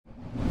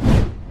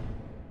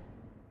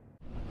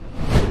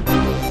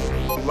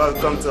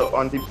welcome to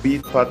On The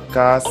Beat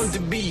podcast. On the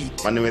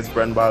beat. My name is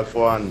Brent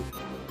Balfour.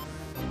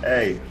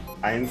 Hey,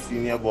 I ain't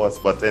senior boss,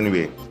 but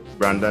anyway,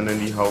 Brandon in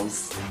the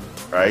house,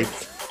 right?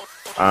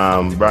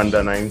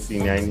 Brandon, I ain't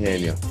senior in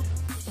here.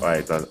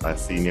 Right, a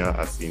senior.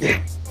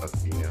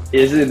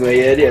 Is it my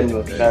area?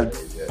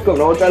 Come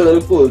now, a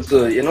little cool,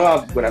 so you know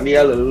I'm gonna be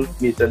a little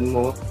meeting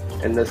more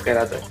in this kind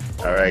of thing.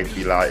 All right,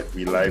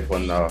 we live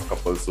on a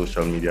couple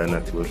social media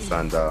networks,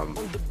 and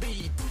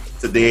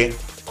today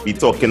we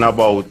talking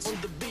about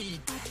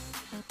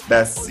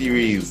best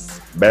TV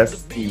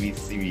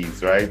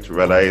series, right?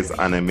 Whether it's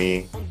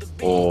anime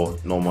or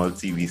normal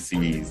TV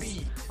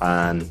series.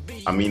 And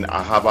I mean,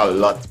 I have a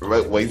lot.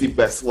 What is the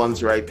best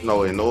ones right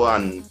now, you know?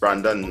 And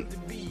Brandon,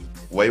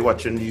 what are you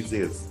watching these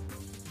days?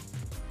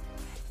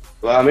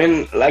 Well, I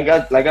mean, like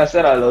I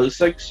said, I love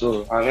sex,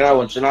 so I mean, I'm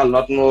watching a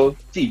lot more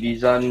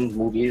TVs and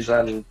movies,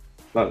 and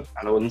well,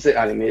 I wouldn't say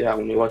anime. I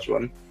only watch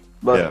one,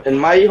 but in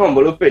my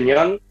humble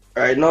opinion,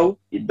 right now,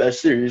 the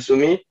best series for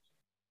me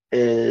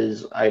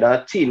is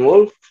either Teen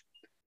Wolf,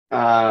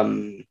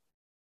 what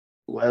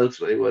else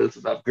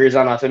is that? Grey's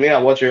Anatomy. I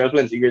watch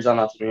plenty Grey's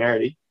Anatomy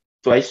already,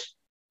 twice.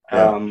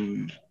 Yeah.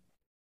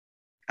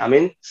 I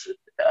mean,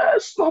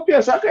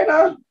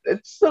 Snowpiercer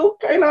it's still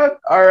kind of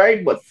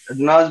alright, but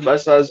not as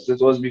best as it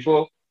was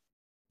before.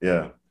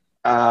 Yeah.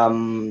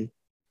 And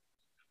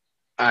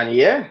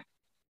yeah,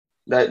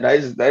 that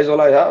is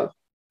all I have.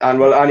 And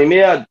well, anime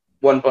had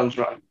One Punch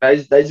Man. That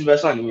is the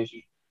best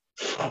animation.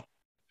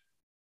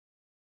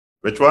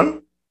 Which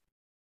one?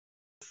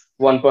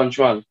 One Punch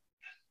Man.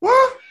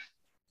 What?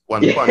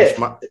 One Punch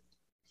Man.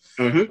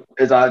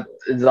 It's about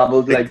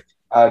like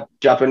a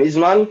Japanese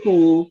man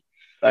who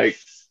like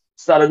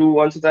started to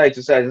want to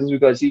exercises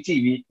because he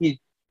TV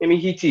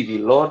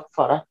Lord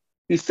Father.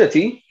 He's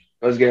 30.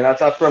 Was getting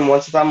attacked from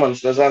monster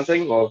monsters and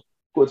something, or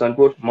quote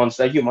unquote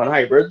monster human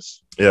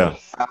hybrids. Yeah.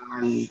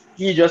 And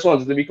he just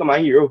wanted to become a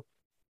hero.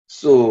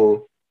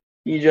 So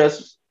he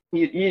just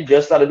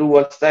started to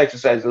want to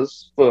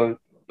exercises to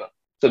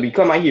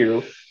become a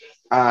hero.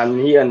 And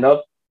he ended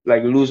up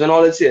like losing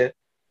all his hair.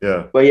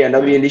 Yeah. But he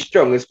ended up being the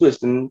strongest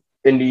person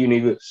in the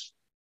universe.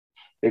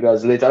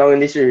 Because later on in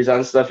the series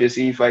and stuff, you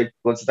see he fight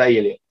monster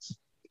aliens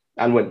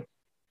and win.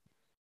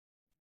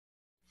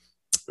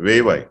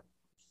 Way.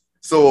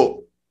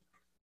 So,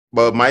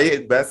 but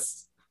my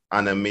best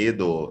anime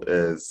though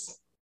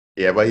is,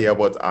 you ever hear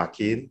about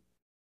Arcane?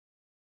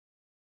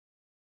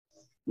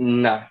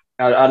 Nah,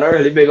 I'm not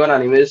really big on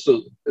anime,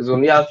 so there's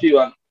only a few.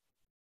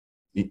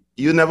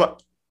 You never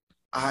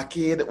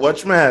Arcane?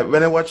 Watch me.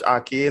 When I watch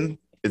Arcane,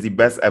 it's the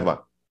best ever.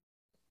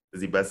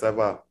 Watch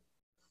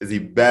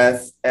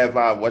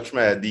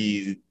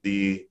me.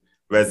 The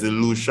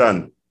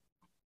resolution,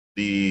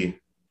 the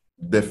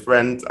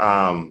different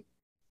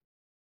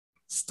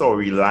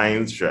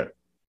storylines,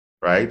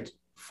 right?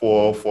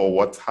 For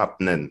what's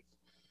happening,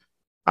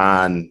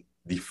 and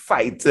the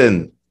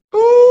fighting.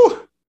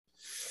 Ooh,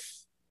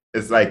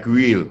 it's like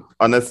real.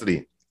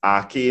 Honestly,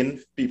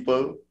 Arcane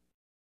people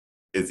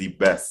is the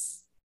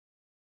best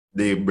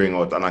they bring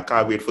out, and I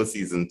can't wait for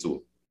season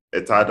 2.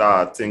 It had,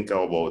 I think,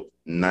 about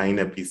 9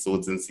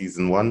 episodes in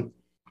season 1,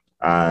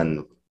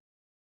 and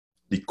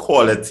the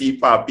quality,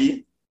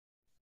 papi,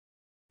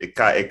 it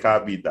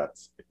can't beat that.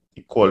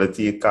 The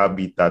quality, it can't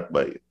beat that.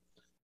 But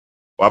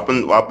what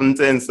happened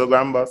to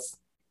Instagram, boss?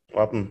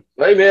 What happened?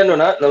 Right, man, no,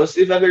 let me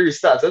see if I can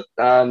restart it.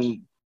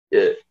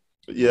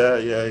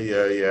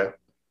 Yeah.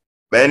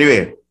 But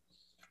anyway,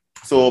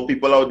 so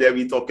people out there,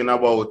 we talking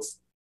about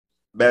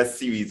best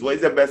series. What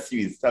is the best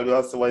series? Tell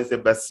us what is the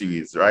best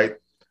series, right?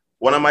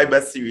 One of my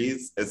best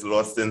series is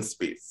Lost in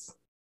Space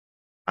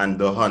and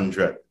The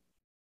 100,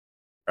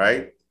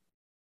 right?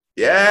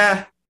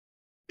 Yeah.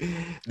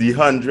 The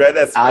 100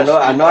 especially.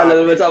 I know a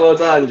little bit about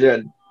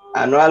 100.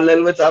 I know a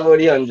little bit about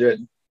the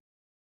 100.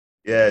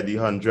 Yeah, The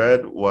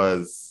 100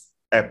 was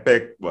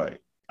epic, boy.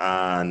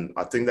 And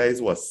I think that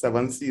is,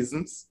 7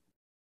 seasons?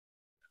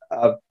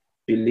 I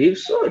believe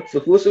so. It's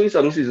supposed to be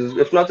 7 seasons.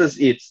 If not, it's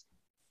 8.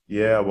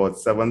 Yeah, about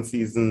 7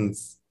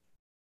 seasons.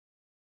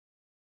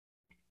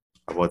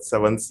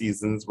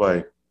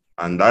 Boy.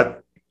 And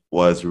that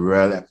was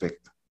real epic.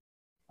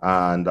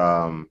 And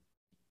well,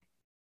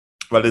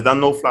 they don't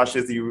know Flash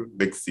is the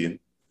big scene.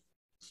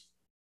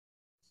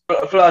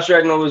 Flash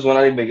right now is one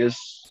of the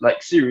biggest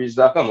like series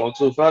that come out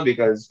so far,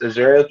 because there's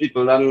real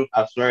people that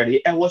ask me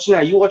already, hey, watch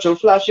now, you watching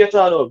Flash yet,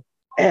 dog?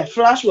 Hey,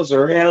 Flash was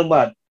real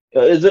bad.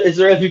 Is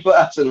there people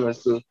asking me?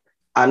 So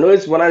I know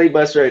it's one of the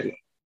best right now.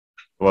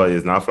 Well,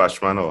 it's not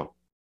Flashman or?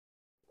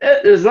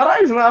 It's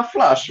not a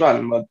Flash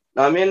man, but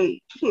I mean,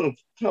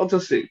 how to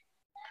say?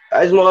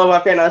 It's more of a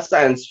kind of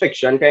science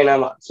fiction kind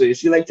of man. So you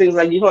see like things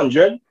like the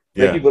 100,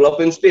 where people up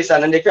in space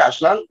and then they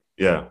crash land.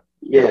 Yeah.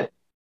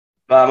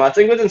 I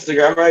think with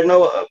Instagram right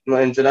now,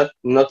 my internet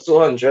not so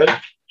 100.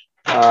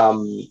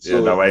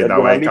 So that way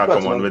I can't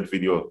come on with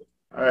video.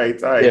 All right.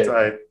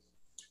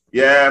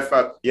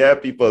 Yeah,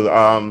 people.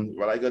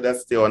 Well, I got that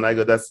stay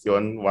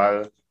on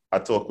while I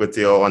talk with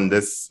you on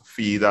this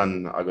feed,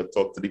 and I got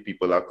talk to the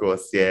people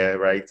across here,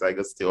 right? I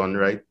got stay on,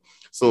 right?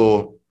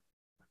 So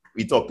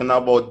we talking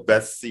about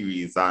best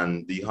series,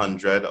 and The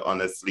 100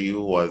 honestly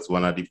was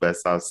one of the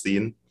best I've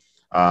seen.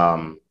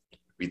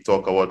 We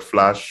talk about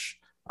Flash,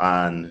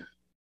 and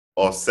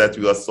Offset,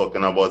 we was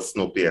talking about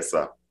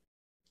Snowpiercer.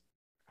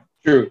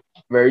 True,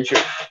 very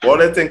true. What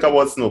do you think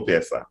about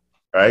Snowpiercer?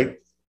 Right?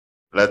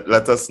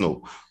 Let us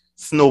know.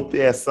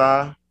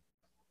 Snowpiercer,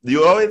 do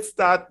you always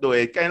start though?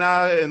 It kind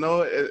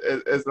of,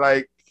 it's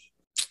like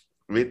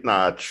wait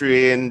now,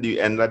 train, the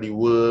end of the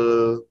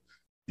world,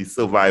 the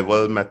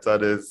survival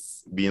method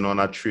is being on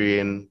a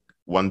train,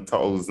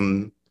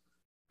 1,000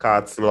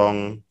 carts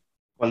long.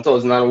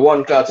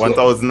 1001 carts long.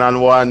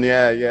 1001,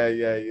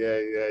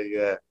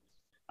 yeah.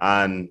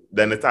 And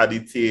then it had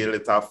detail,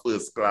 it had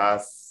first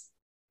class,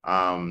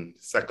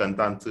 second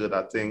and third,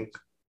 I think.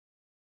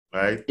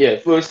 Right? Yeah,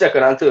 first,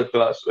 second, and third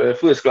class.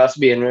 First class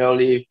being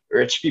really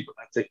rich people,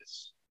 I think.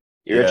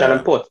 Rich and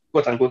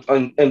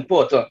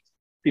important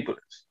people.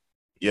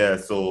 Yeah,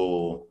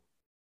 so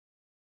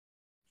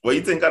what do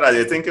you think of that?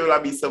 You think you will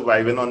be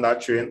surviving on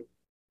that train?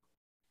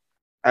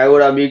 I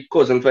would have been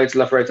causing fights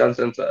left, right, and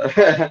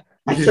center.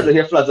 I'm telling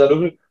you, flats, I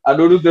don't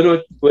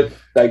know with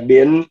like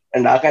being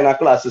in that kind of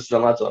class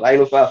system at all. I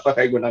know for a fact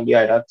I'm gonna be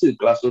either third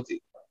class or two.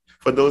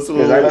 For those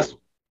who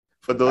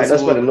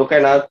spend no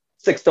kind of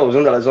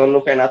 $6,000 on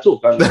no kind of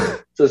token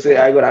to say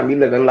I'm gonna be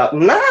living like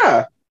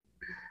nah.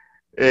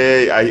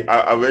 Hey,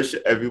 I wish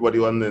everybody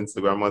on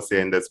Instagram was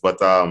saying this, but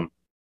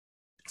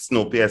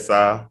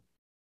Snowpiercer,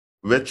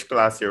 which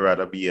class you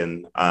rather be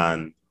in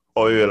and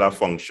how you will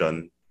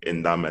function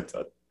in that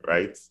method,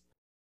 right?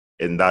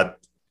 In that,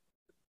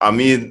 I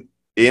mean,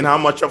 ain't how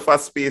much of a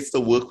space to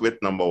work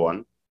with, number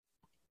one,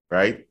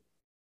 right?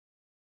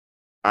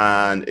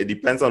 And it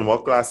depends on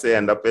what class you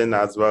end up in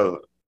as well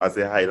as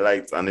a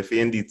highlight. And if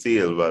you're in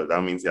detail, well,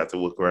 that means you have to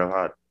work real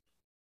hard.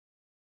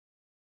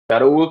 You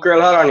gotta work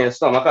real hard on your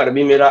stomach, gotta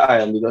be made of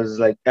iron because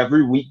like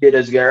every week they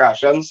just get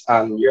rations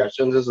and your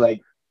rations is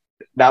like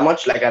that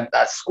much, like a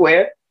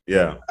square.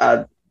 Yeah.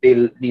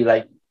 They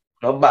like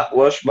not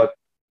backwash, but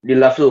the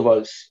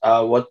leftovers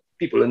are what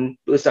people in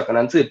the second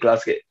and third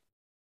class get.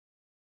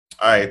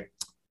 All right.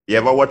 You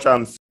ever watch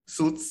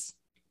Suits?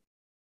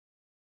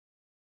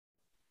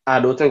 I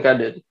don't think I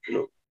did.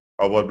 No.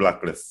 How about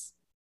Blacklist?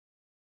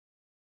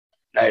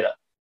 Neither.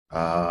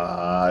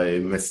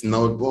 I missing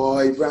out,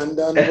 boy,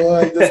 Brandon,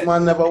 boy. This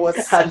man never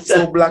was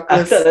so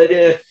Blacklist.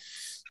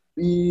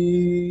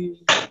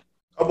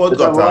 How about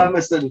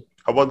Gotham?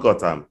 How about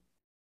Gotham?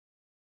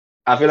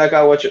 I feel like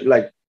I watch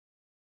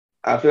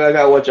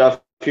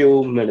a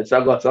few minutes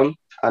of Gotham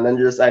and then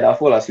just either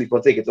fall asleep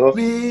or take it off.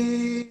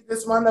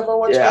 This man never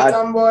watched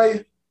Gotham,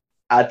 boy.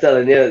 I'm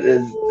telling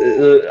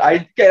you, I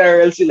kind of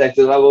real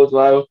selective about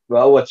what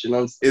I'm watching.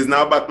 Is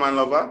now Batman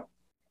lover?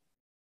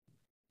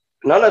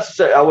 Not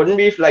necessarily. I wouldn't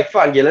be like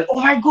fangirling. Oh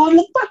my god,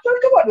 look Batman!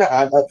 Come on,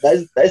 nah,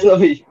 that's not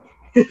me.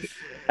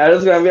 I'm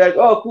just gonna be like,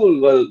 oh cool.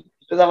 Well,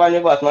 because I want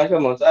your Batman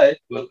come out,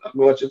 well, I'm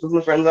gonna watch it with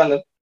my friends on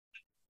it.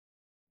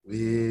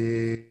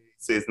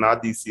 So it's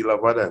not DC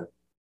lover then?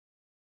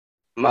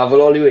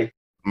 Marvel all the way.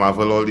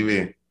 Marvel all the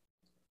way.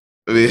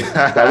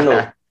 I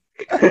know.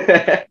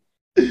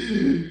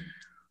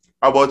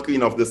 How about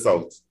Queen of the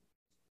South?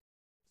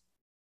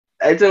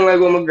 I think like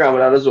what my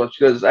grandmother does watch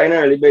because I'm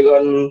not really big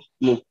on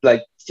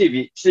like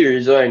TV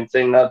series or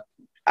anything that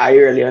I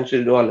really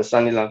actually don't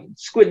understand the language.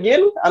 Squid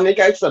Game, I make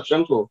an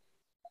exception for.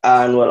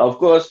 And well, of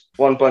course,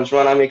 One Punch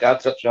Man, I make an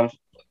exception for.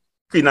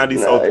 Queen of the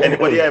South.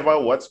 Anybody ever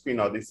watch Queen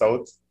of the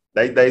South?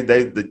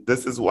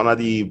 This is one of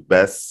the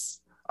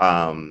best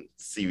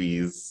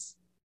series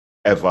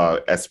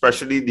ever,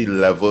 especially the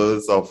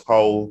levels of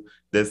how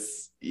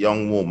this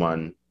young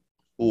woman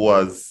who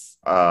was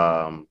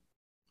the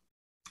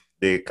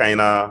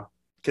kind of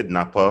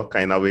kidnapper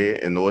kind of way,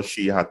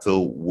 she had to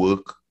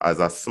work as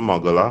a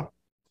smuggler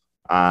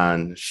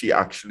and she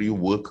actually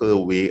worked her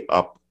way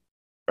up,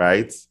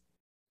 right,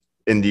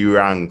 in the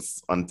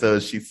ranks until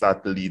she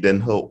started leading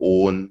her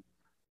own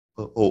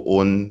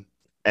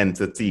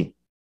entity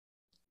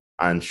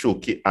and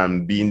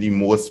being the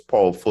most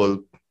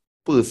powerful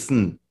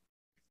person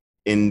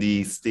in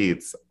the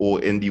States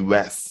or in the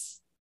West.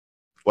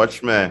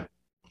 Watch me.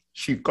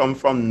 She come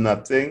from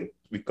nothing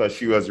because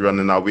she was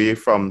running away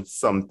from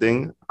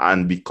something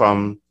and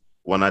become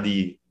one of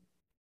the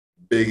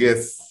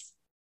biggest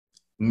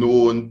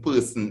known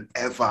person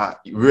ever,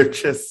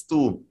 richest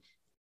too.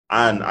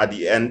 And at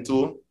the end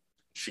too,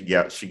 she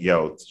get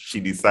out. She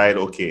decide,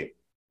 okay,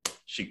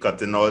 she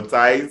cutting all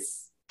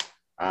ties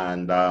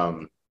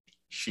and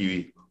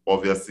she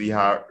obviously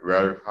have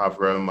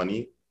real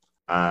money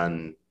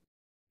and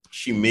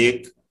she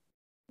make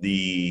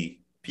the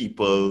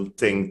people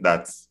think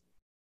that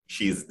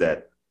she's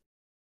dead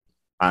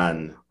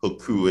and her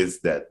crew is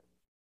dead.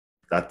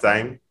 That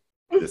time,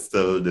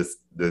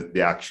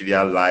 they're actually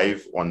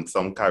alive on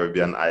some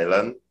Caribbean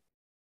island,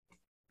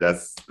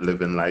 just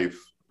living life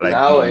like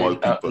normal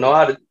people. No,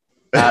 I'm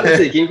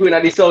taking Queen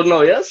of the South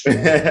now, yes?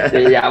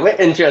 Yeah, we're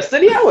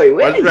interested. Yeah,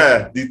 wait.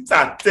 The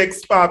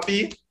tactics,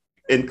 papi,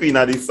 in Queen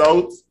of the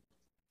South,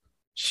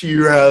 she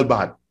real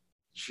bad.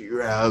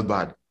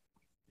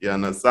 You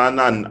understand?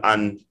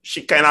 And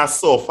she kind of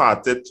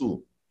soft-hearted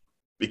too.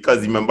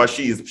 Because remember,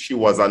 she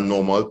was a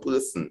normal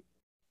person,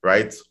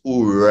 right?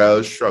 Who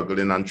really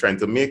struggling and trying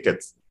to make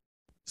it.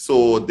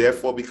 So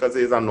therefore, because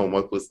he's a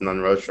normal person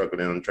and really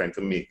struggling and trying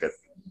to make it,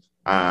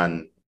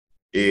 and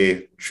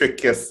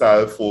trick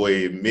yourself or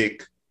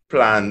make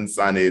plans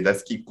and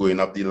just keep going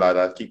up the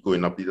ladder,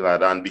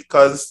 And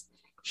because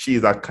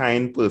she's a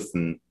kind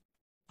person,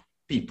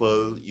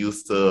 people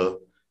used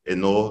to,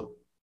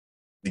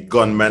 the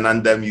gunmen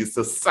and them used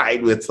to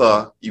side with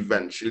her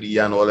eventually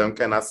and all them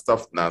kind of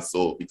stuff now.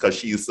 So because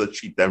she used to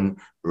treat them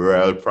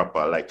real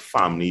proper, like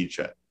family.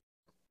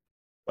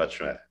 But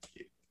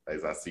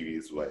there's a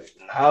series where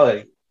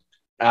I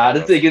had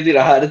to take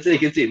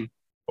it in.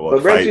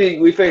 But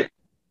Brent,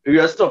 we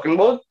were talking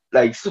about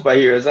like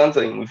superheroes and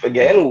things. We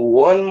forgetting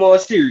one more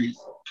series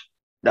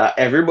that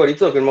everybody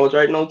talking about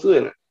right now too.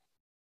 Innit?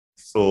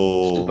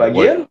 So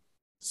Supergirl?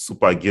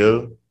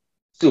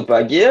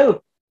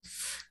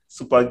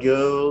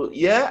 Supergirl,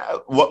 yeah.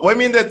 What I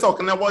mean they're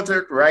talking about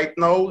it right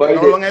now? But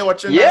How long are you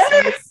watching that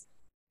series?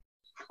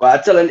 Well, I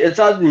tell you, it's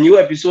a new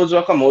episodes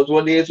will come out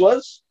what day it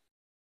was.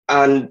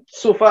 And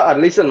so far, at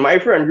least in my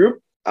friend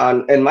group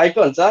and in my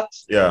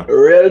contacts,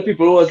 real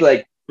people was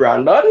like,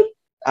 Brandon,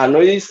 I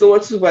know you still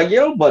watch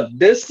Supergirl, but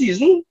this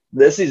season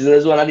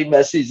is one of the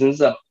best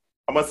seasons. How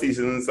many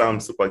seasons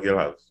Supergirl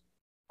have?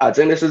 I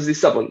think this is the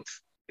seventh.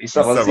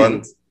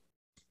 Seventh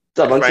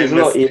season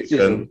or eighth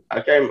season.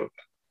 I can't remember.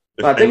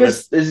 I think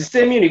it's the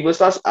same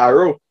universe as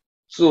Arrow.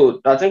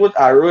 So I think with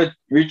Arrow it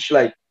reached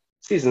like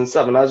season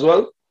 7 as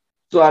well.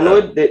 So I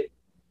know that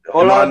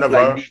all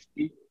like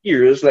these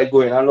heroes like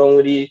going along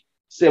with the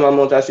same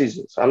amount of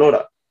seasons. I know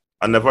that.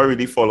 I never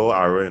really follow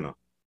Arrow,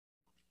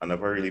 I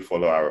never really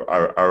follow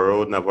Arrow.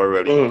 Arrow never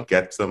really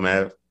gets to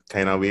me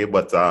kind of way,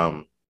 but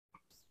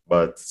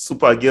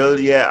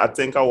Supergirl, yeah, I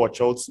think I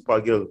watch out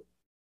Supergirl.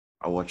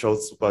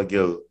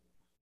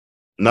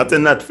 Not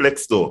in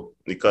Netflix though,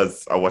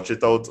 because I watch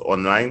it out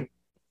online,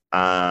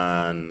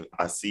 and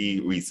I see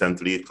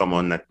recently it come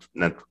on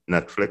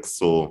Netflix.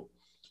 So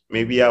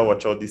maybe I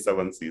watch out the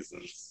 7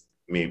 seasons.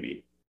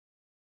 Maybe.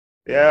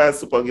 Yeah,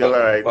 Supergirl,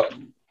 alright.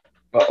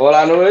 But all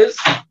I know is,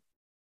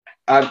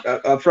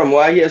 from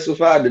what I hear so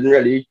far, I didn't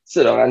really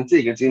sit down and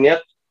take it in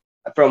yet.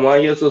 From what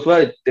I hear so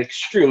far, it's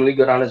extremely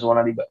good and it's one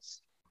of the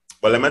best.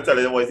 But let me tell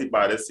you what is the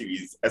baddest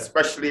series,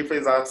 especially if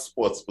it's a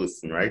sports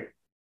person, right?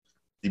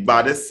 The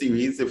baddest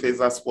series, if it's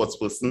a sports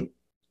person,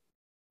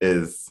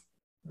 is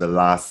The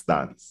Last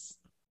Dance.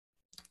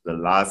 The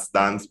Last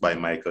Dance by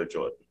Michael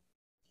Jordan.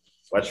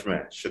 Watch me,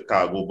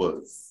 Chicago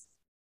Bulls.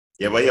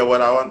 You ever hear about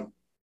that one?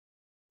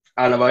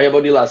 I never hear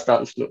about The Last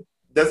Dance, no.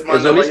 This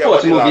man never hear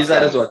about The Last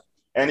Dance.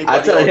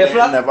 Anybody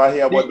never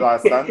hear about The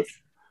Last Dance?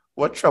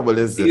 What trouble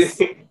is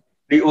this?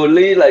 The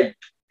only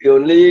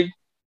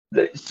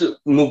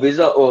movies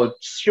or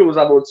shows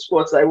about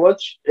sports I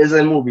watch is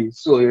a movie.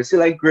 So you see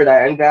like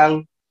Gridiron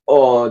Gang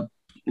or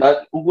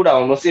not good I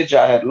almost say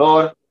Jarhead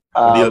Lord.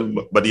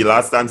 But The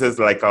Last Dance is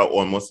like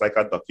almost like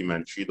a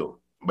documentary though,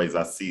 but it's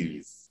a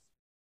series.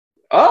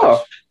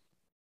 Oh.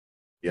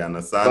 You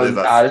understand?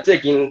 Are they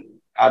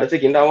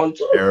taking that one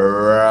too?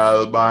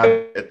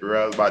 It's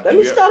real bad. Let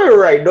me start to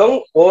write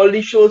down all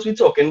the shows we're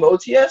talking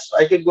about here so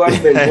I could go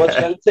and binge watch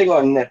them thing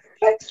on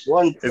Netflix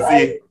one time.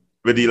 See,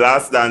 with The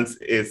Last Dance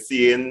is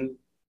seeing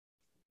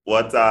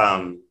what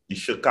the great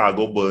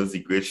Chicago Bulls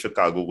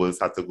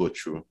had to go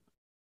through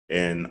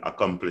in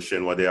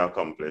accomplishing what they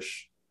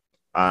accomplished.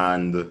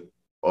 And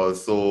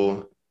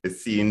also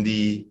it's seeing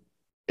the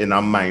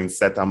inner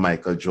mindset of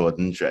Michael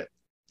Jordan,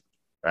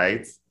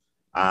 right?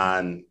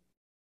 And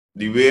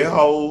the way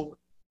how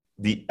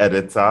the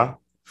editor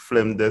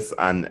filmed this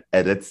and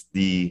edits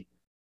the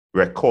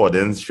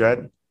recordings,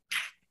 real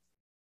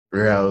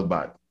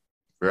bad.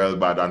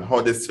 And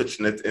how they're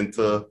switching it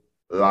into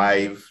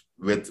live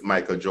with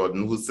Michael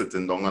Jordan, who's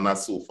sitting down on a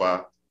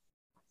sofa,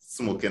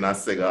 smoking a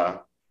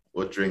cigar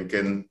or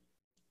drinking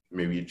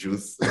maybe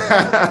juice.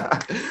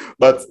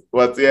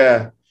 but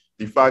yeah,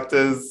 the fact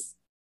is,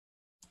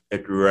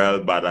 it's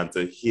real bad. And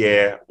to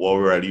hear what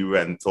really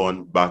went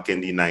on back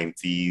in the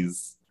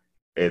 90s,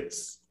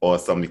 it's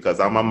awesome because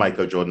I'm a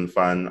Michael Jordan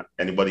fan.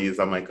 Anybody is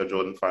a Michael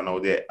Jordan fan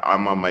out there?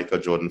 I'm a Michael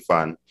Jordan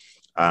fan.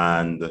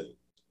 And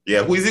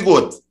yeah, who is he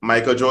good?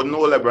 Michael Jordan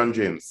or LeBron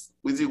James?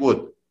 Who is he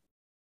good?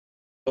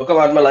 Don't come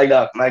at me like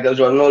that. Michael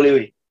Jordan all the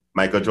way.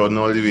 Michael Jordan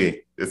all the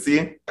way. You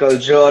see? Michael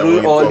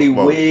Jordan all the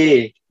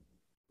way.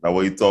 That's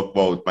what you talk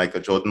about.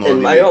 Michael Jordan all the way.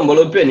 In my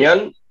humble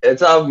opinion,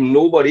 it's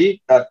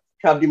nobody that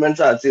have the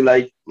mentality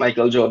like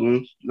Michael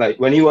Jordan, like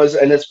when he was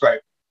in his prime.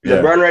 Yeah.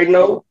 LeBron right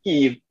now,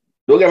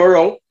 don't get me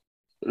wrong,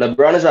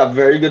 LeBron is a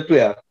very good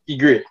player. He's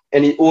great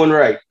in his own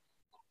right.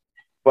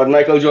 But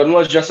Michael Jordan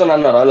was just on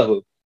another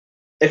level.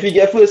 If he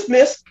get first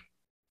place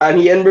and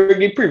he didn't break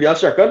the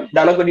previous record,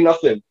 that's not good enough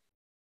for him.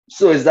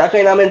 So it's that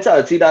kind of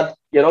mentality that,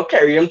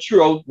 carry him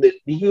throughout the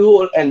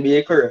whole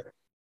NBA career.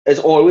 It's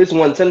always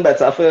wanting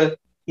better for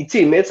his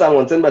teammates and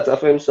wanting better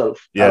for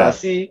himself. Yeah. And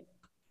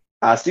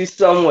I see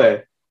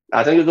somewhere,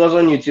 I think it was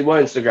on YouTube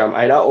or Instagram,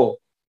 either or,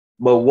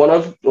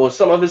 but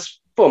some of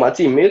his former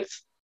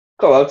teammates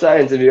come out to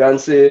an interview and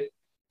say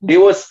they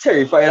was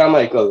terrified of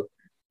Michael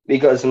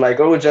because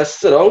Michael would just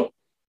sit down,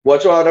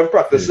 watch all of them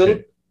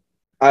practicing,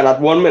 and at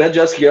 1 minute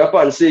just get up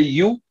and say,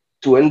 you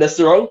doing this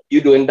wrong,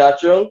 you doing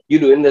that wrong, you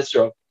doing this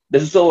wrong.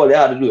 This is all they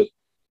had to do.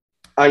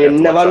 And you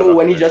never know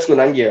when he just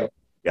gonna get up.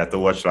 You have to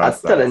watch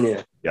Last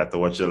Dance. You have to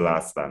watch the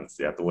Last Dance.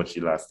 You have to watch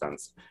the Last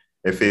Dance.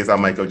 If he's a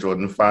Michael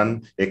Jordan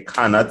fan, it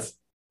cannot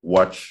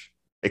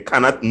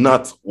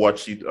not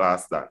watch the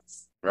Last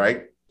Dance,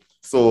 right?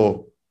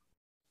 So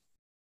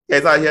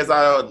here's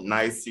a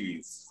nice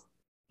series,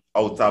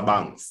 Outer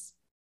Banks.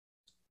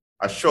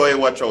 I show you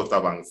watch Outer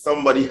Banks.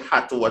 Somebody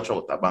had to watch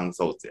Outer Banks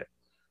out there.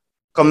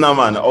 Come now,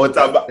 man.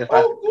 Outer Banks.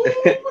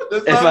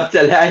 If I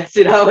tell you, I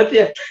sit down with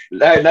you.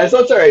 That's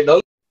not right,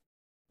 though.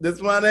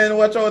 This man ain't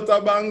watch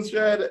Outer Banks,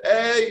 Fred.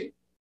 Hey.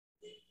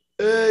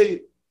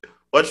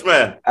 Watch me.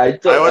 I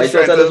thought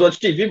I was watch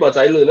TV, but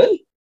I learned.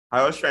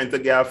 I was trying to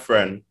get a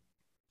friend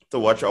to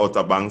watch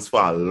Outer Banks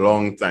for a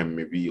long time,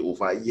 maybe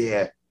over a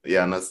year. You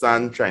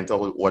understand? Trying to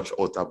watch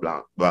Outer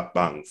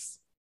Banks.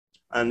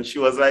 And she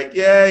was like,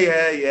 yeah.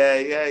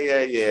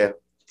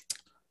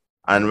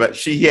 And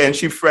she hearing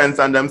she friends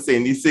and them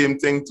saying the same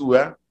thing to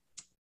her.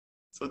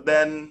 So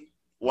then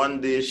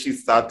one day she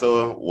started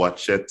to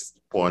watch it,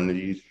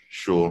 porn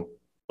show,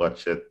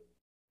 watch it.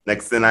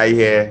 Next thing I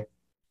hear,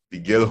 the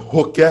girl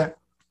hook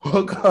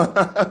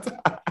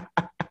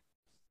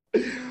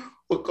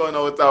on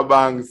Outer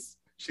Banks.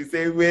 She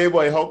say, wait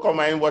boy, how come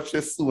I watch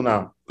this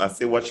sooner? I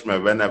say, watch me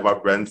whenever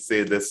Brent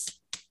say this,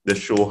 the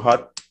show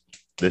hot,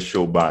 the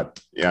show bad.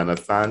 You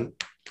understand?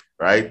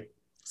 Right?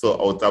 So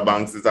Outer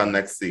Banks is our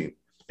next scene.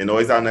 You know,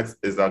 is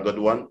a good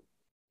one?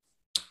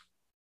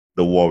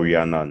 The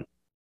Warrior Nun.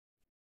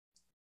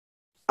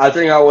 I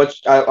think I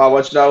watched that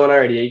one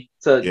already.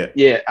 So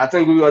yeah, I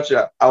think we watched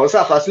that. I was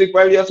half asleep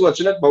while we was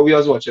watching it, but we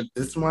was watching.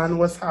 This man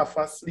was half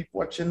asleep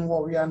watching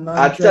Warrior Nun.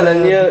 I'm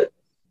telling you,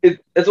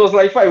 it was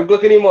like 5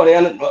 o'clock in the morning,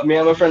 and me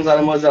and my friends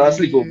and was on a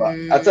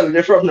sleepover. I tell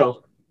you from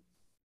now.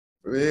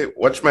 Wait,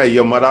 watch me.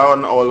 Your mother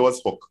on always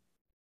hooked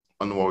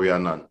on Warrior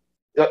Nun.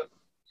 Yep.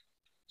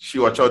 She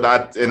watch out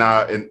that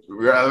in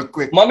real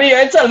quick. Mommy, you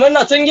ain't tell me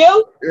nothing,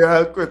 girl?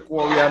 Real quick,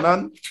 Warrior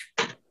Nun.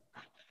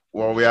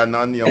 Warrior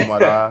Nun, your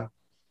mother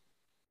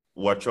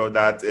watch out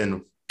that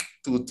in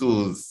 2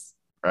 tools,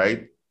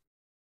 right?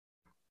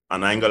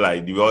 And I ain't gonna lie,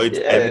 the always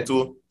end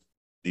to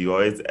the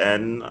always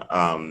end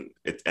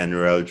it end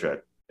real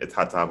dread. It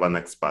had to have an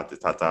next part,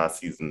 it had to have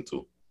season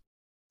 2.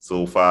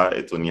 So far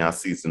it only has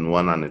season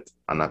 1 and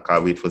I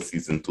can't wait for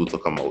season 2 to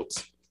come out.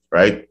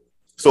 Right?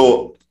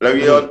 So let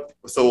me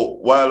so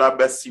what are the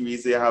best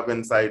series they have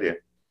inside there?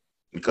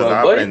 Because I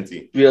have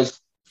plenty. Yes.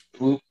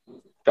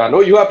 I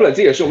know you have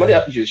plenty. You show me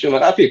that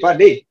paper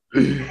day.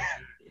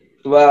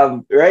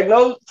 Right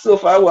now, so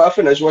far, I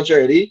finished watching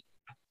already.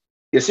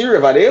 You see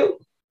Riverdale?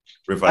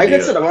 I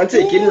can sit down and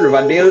take in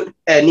Riverdale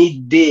any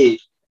day,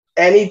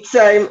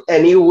 anytime,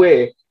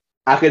 anywhere.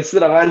 I can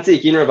sit down and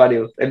take in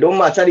Riverdale. It don't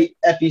matter the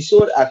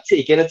episode, I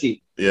take anything.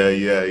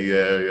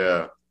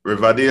 Yeah.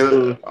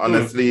 Riverdale,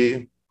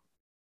 honestly,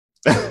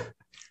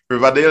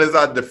 Riverdale is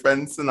a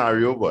different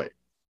scenario, boy.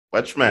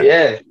 Watch, man.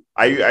 Yeah.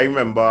 I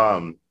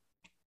remember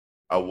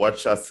I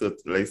watched up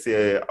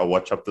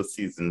to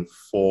season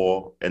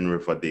 4 in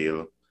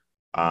Riverdale,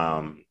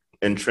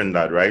 in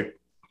Trinidad, right?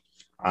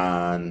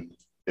 And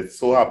it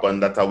so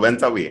happened that I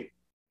went away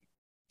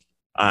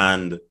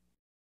and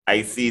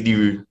I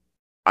see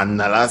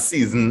another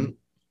season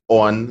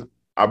on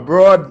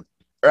abroad,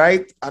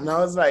 right? And I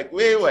was like,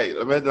 wait,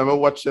 let me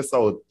watch this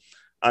out.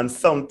 And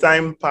some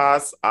time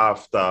passed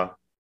after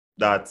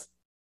that,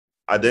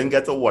 I didn't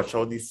get to watch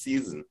out this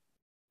season.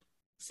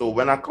 So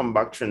when I come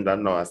back Trinidad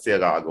now, I say I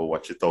gotta go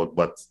watch it out.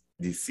 But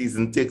the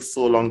season takes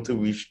so long to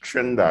reach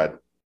Trinidad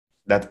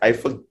that I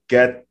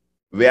forget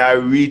where I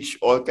reach,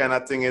 all kind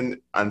of thing.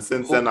 And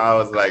since then I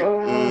was like,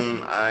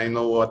 I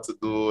know what to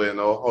do,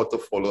 how to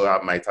follow.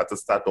 I might have to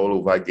start all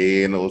over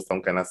again or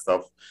some kind of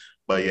stuff.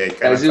 But yeah, it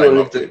kind of time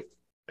up.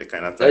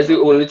 That's the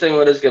only thing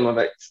where this game of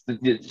like,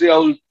 see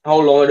how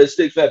long it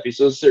takes for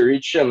episodes to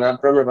reach and I'm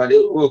from everybody.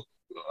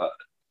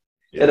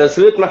 It has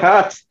hurt my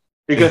heart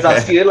because I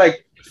see it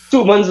like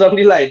 2 months down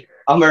the line.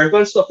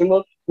 Americans talking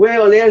about,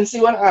 well, they didn't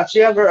see one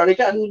actually ever, they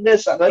can't do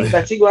this, and then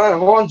Betty go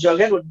on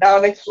Jughead with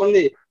down next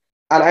Sunday.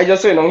 And I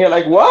just went on here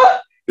like,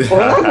 what?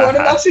 What in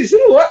that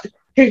season? What?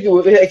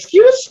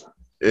 Excuse?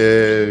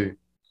 Yeah.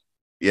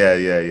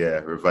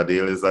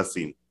 Riverdale is a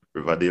scene.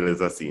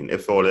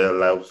 If all you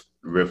love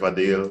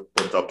Riverdale,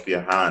 put up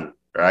your hand,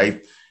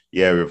 right?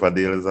 Yeah,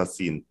 Riverdale is a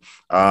scene.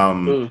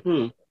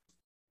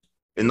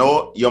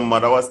 Your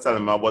mother was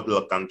telling me about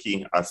Lock and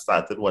Key. I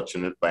started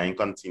watching it, but I didn't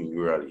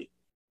continue really.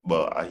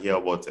 But I hear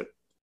about it.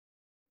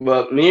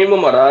 But me, my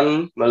mother,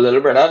 and my little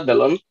brother,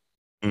 Dylan,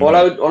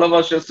 all of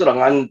us just sit down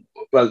and,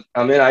 well,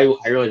 I mean, I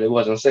really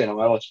wasn't saying how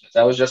much.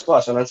 I was just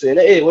passing and saying,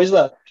 hey, what's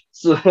that?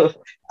 So,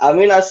 I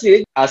mean, I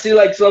see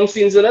like some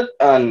scenes in it,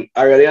 and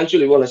I really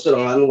actually want to sit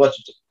down and watch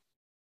it.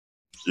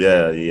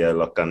 Yeah,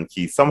 Lock and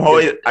Key. Somehow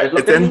it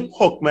didn't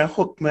hook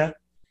me.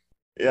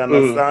 You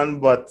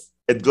understand? But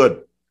it's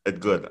good. It's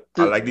good.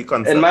 I like the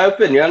concept. In my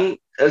opinion,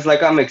 it's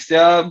like a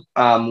mixture.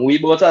 We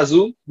Bought a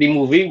Zoo, the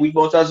movie We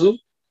Bought a Zoo,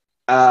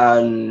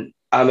 and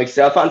a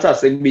mixture of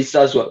Fantastic Beasts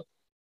as well.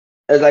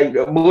 It's like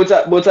both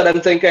of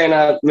them things kind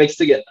of mixed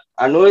together.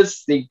 I know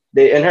it's they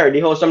inherit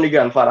the house from the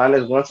grandfather, and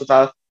there's one sort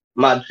of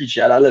mad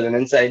creature that living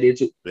inside it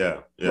too. Yeah.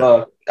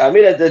 But I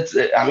mean, it's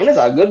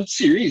a good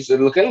series. It's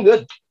looking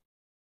good.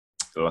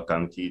 Lock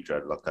and Key,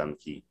 Lock and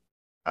Key.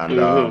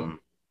 And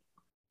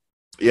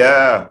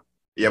yeah.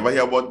 You ever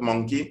hear about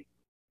Monkey?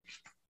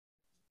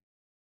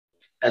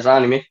 It's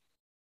anime?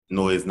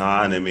 No, it's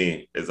not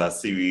anime. It's a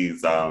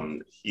series.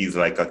 He's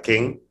like a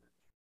king,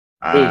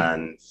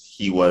 and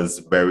he was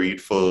buried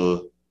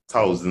for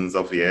thousands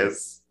of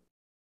years.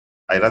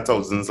 Either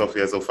thousands of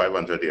years or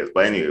 500 years.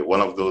 But anyway,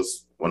 one of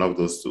those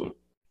two.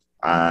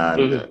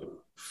 And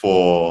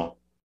for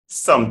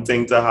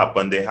something to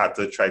happen, they had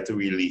to try to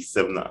release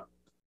him now.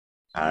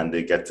 And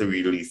they get to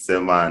release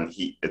him, and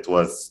it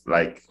was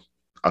like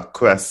a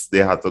quest they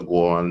had to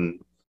go on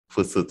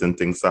for certain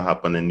things to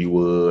happen in the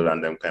world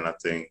and them kind of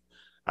thing.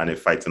 And they're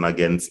fighting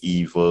against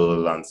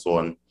evil and so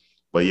on.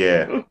 But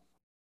yeah,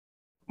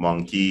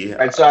 Monkey.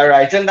 Right, so I'm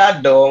writing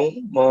that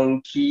down.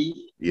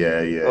 Monkey.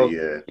 Yeah.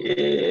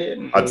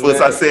 At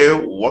first I say,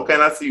 what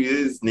kind of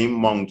series named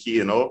Monkey,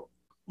 you know?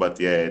 But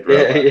yeah,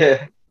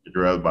 it's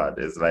real bad.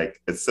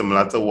 It's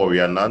similar to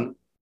Warrior Nun.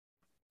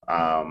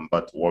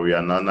 But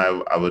Warrior Nun,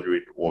 I would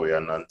rate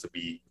Warrior Nun to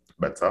be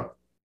better.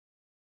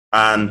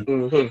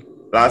 And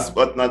last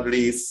but not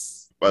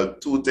least, well,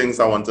 two things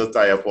I want to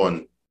tie up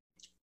on.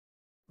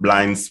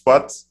 Blind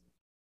Spot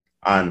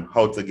and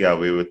How to Get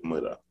Away with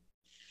Murder.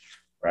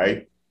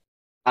 Right?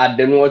 I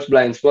didn't watch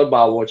Blind Spot,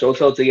 but I watched How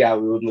to Get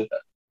Away with Murder.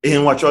 You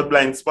didn't watch out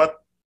Blind Spot?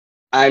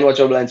 I didn't watch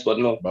out Blind Spot,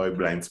 no. About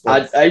Blind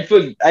Spot. I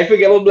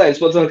forget about Blind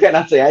Spot, so I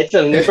cannot say. I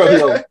tell you from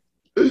now.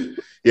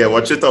 Yeah,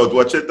 watch it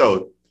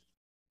out.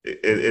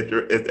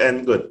 It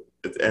end good.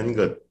 It end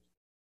good.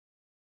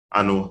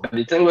 I know.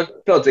 The thing with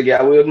How to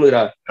Get Away with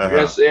Murder,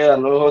 just say I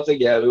know how to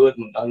get away with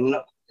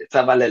murder. It's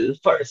have a little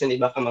forest in the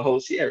back of my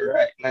house here,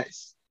 right?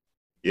 Nice.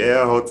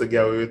 Yeah, How to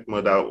Get Away with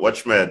Murder.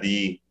 Watch me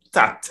the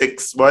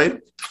tactics, boy.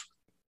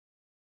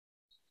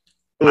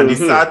 And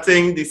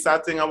the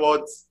sad thing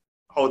about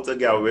How to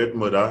Get Away with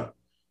Murder,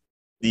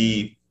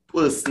 the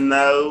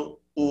personnel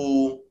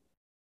who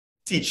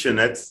teaching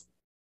it,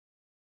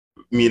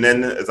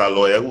 meaning is a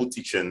lawyer who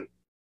teaching,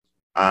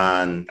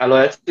 and a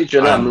lawyer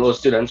teaching and law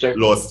students, right?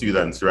 Law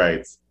students,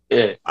 right?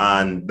 Yeah.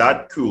 And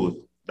that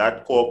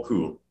core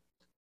crew,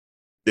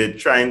 they're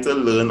trying to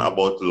learn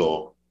about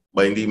law,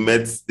 but in the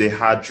midst they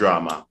had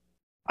drama,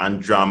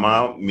 and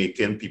drama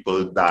making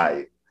people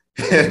die.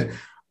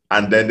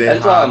 And then they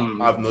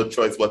have no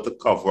choice but to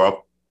cover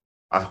up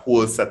a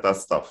whole set of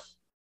stuff.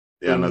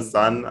 You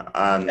understand?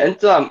 And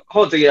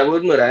How to Get Away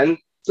with Murder, and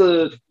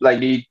so like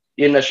the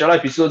initial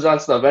episodes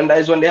and stuff, and that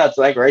is when they had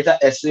to like write an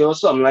essay or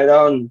something like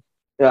that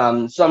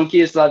on some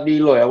case that the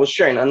lawyer was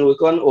trying and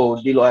work on,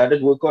 or the lawyer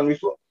did work on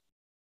before.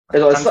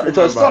 It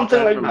was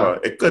something like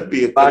that. It could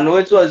be. I know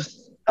it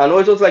was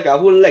like a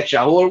whole lecture,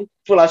 a whole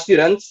full of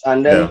students,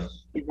 and then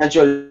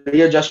eventually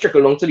you just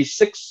trickle down to the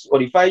 6 or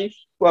the 5,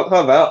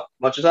 however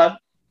much is that.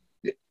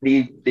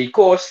 The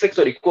core 6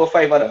 or the core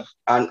 5 other,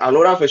 and I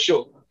know that for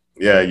sure.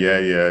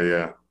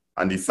 Yeah.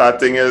 And the sad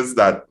thing is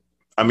that,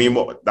 I mean,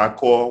 that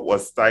core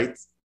was tight,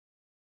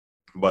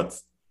 but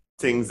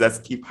things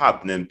just keep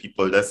happening.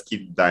 People just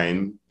keep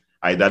dying.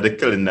 Either they're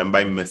killing them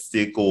by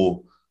mistake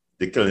or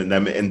they're killing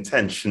them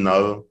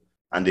intentional,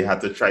 and they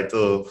had to try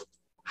to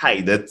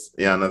hide it,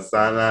 you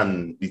understand?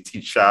 And the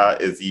teacher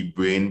is the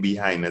brain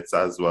behind it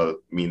as well,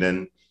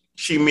 meaning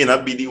she may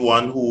not be the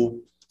one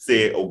who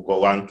say, oh,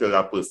 go and kill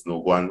that person,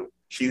 or go and...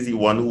 She's the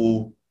one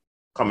who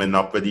coming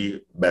up with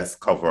the best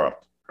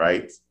cover-up,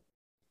 right?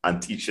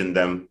 And teaching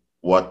them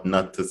what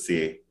not to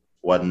say,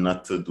 what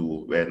not to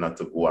do, where not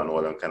to go, and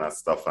all that kind of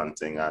stuff and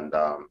thing. And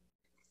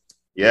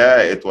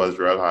yeah, it was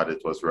real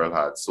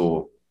hard.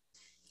 So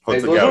How to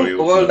Get Away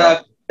with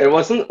Murder. It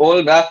wasn't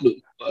all that,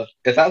 but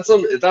it had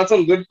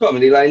some good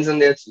comedy lines in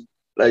there too.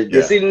 Like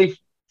you see in the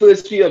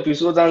first few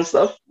episodes and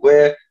stuff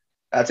where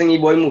I think the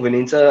boy moving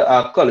into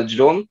a college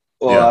dorm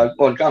or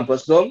on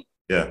campus dorm.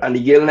 Yeah. And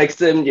the girl next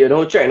to him,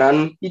 trying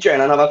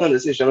to have a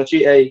conversation with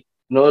you, hey,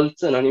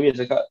 turn on the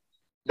music.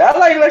 That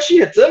like she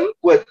hits him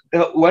with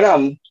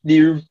when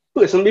the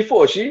person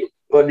before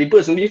the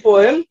person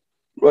before him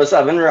was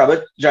having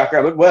Jack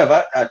Rabbit,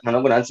 whatever. I'm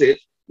not gonna say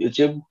it.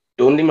 YouTube,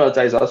 don't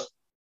demonetize us.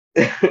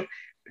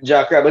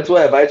 Jack Rabbit,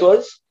 whatever it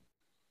was.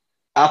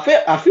 I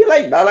feel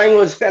like that line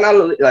was kind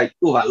of like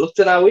overlooked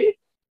in a way.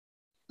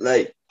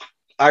 Like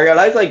I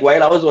realized like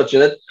while I was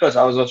watching it, because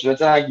I was watching it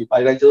in a group,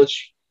 I like to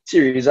watch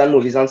series and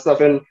movies and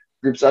stuff in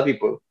groups of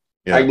people.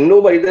 Yeah. Like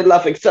nobody did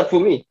laugh except for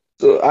me.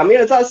 So I mean,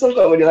 it has some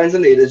comedy lines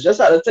in it. It's just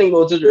had a thing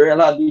about it real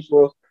hard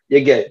before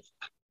you get it.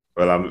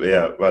 Well,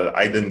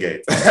 I didn't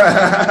get it.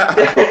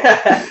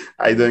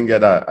 I didn't get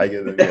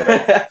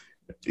that.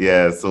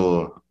 Yeah,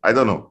 so I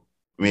don't know.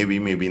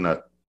 Maybe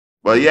not.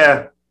 But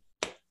yeah,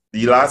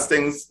 the last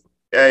things.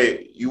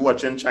 Hey, you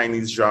watching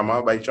Chinese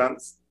drama by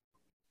chance?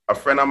 a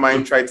friend of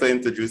mine tried to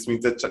introduce me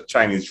to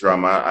Chinese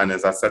drama, and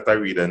as I set a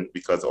reading,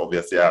 because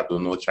obviously I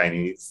don't know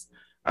Chinese.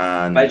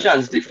 And by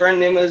chance, the friend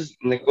name is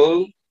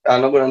Nicole.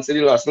 I'm not going to say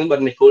the last name,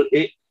 but Nicole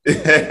A.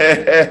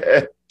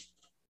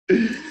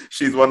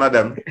 She's one of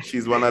them.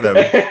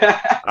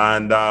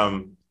 And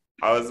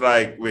I was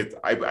like, wait,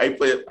 I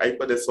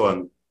put this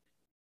on.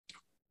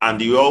 And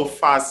the all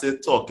fast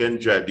talking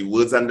dread, the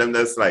words and them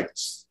that's like,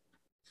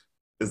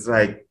 it's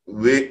like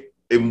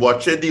I'm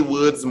watching the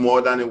words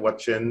more than I'm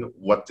watching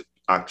what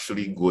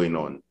actually going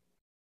on.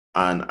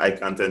 And I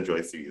can't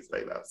enjoy series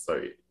like that.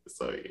 Sorry.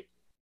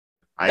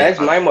 That's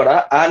my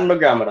mother and my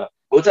grandmother.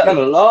 Both of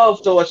them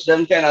love to watch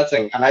them kind of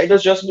thing. And I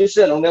just be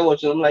sitting on there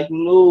watching them like,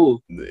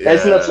 no,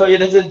 that's not how you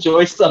just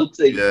enjoy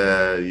something.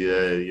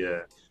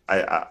 Yeah.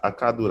 I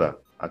can't do that.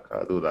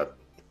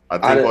 I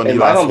think and on the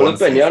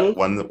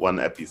last one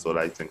episode,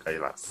 I think I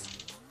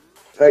last.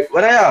 Like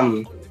when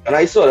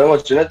I saw them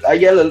watching it, I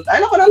get a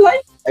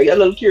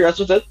little curious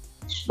with it.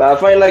 But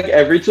I find like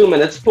every 2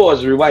 minutes,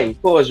 pause, rewind.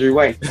 What is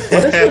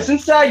this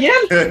inside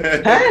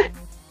again? Huh?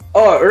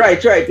 Oh,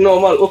 right,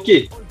 normal,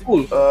 okay,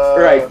 cool.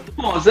 Right,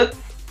 pause it.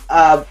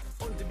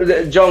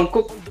 The John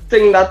Cook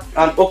thing that,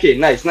 okay,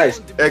 nice.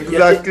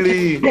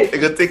 Exactly. It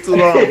could take too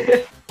long.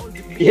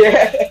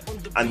 Yeah.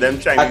 And them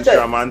Chinese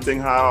drama thing,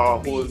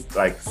 how holds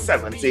like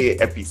 70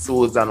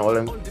 episodes and all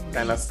them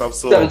kind of stuff.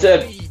 So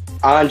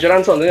 100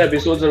 and something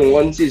episodes in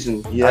one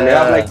season. Yeah. And they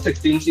have like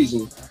 16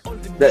 seasons.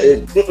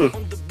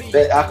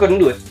 I couldn't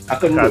do it. I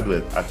can't do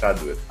it.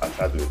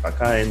 I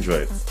can't enjoy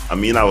it. I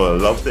mean, I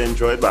would love to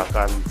enjoy it, but I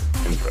can't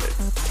enjoy it.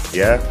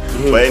 Yeah?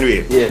 Mm-hmm. But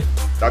anyway,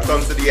 that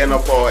comes to the end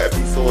of our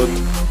episode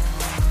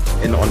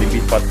in On The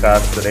Beat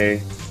Podcast today.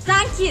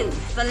 Thank you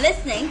for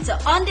listening to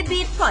On The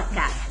Beat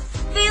Podcast.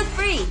 Feel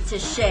free to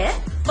share,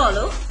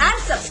 follow,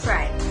 and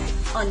subscribe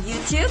on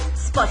YouTube,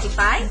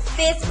 Spotify,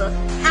 Facebook,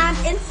 and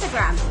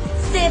Instagram.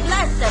 Stay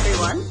blessed,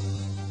 everyone.